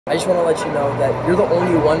I just want to let you know that you're the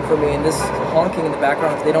only one for me, and this honking in the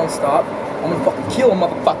background, if they don't stop, I'm gonna fucking kill a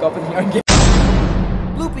motherfucker up in here and get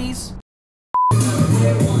bloopies.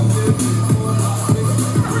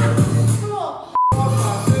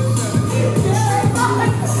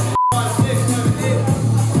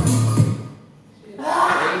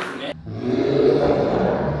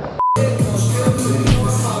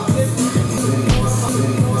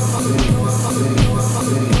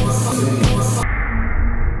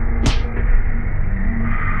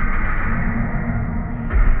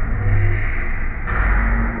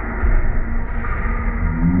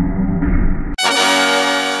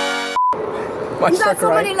 You got so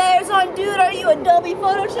many layers on, dude. Are you Adobe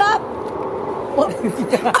Photoshop?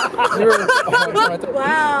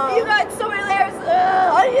 Wow. You got so many layers.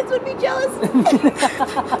 Audience would be jealous.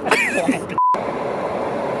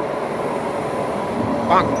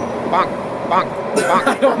 Bonk, bonk, bonk, bonk.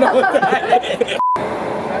 I don't know what that is.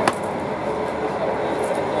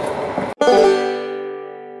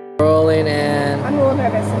 Rolling and... I'm a little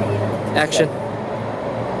nervous. Action.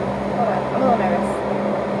 Hold on. I'm a little nervous.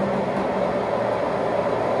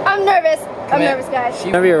 I'm nervous. I'm nervous, guys.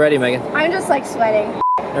 Whenever you're ready, Megan. I'm just like sweating.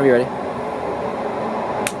 Whenever you're ready.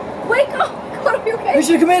 Wait, God, are you okay? You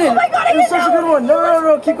should have come in. Oh my God, I It was such a good one. No, no,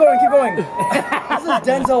 no, keep going, keep going. This is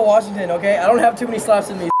Denzel Washington, okay? I don't have too many slaps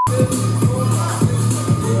in me.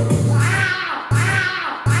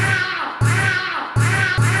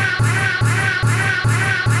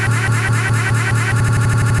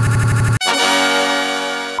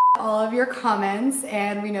 Your comments,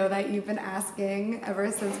 and we know that you've been asking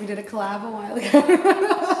ever since we did a collab a while ago.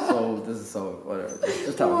 So this is so whatever.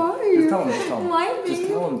 Just tell him. Why? Just tell him. Just tell him. Why me? Just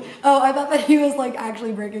tell him. Oh, I thought that he was like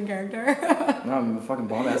actually breaking character. No, I'm a fucking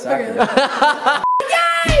bomb ass actor.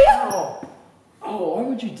 Yay! Oh, why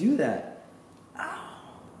would you do that?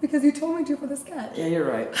 Because you told me to for the sketch. Yeah, you're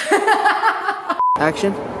right.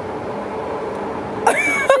 Action.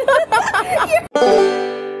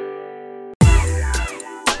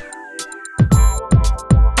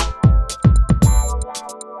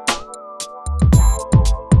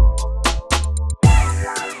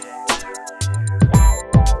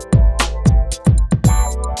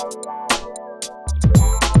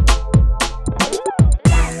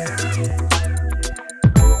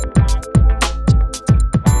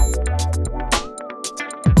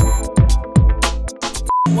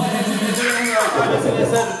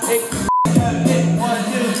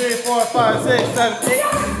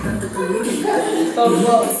 So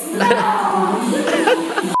close. 1,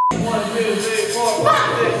 2, 3, 4,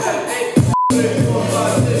 5, 6, 7, 8. 1,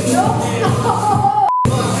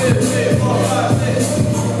 2, 3, 4, 5, 6. 1, 2, 3, 4, 5, 6. 1,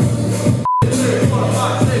 2, 3, 4,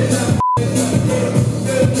 5, 6, 7. 1, 2, 3, 4, 5, 6, 7.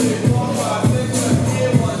 1, 2, 3, 4, 5, 6, 7.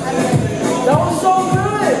 That was so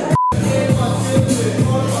good! 1, 2, 3,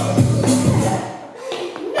 4, 5.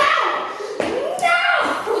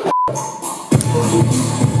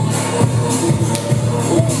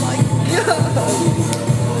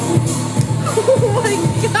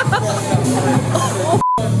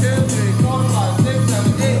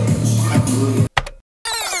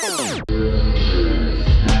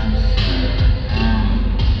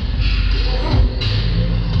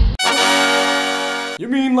 You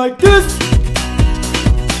mean like this?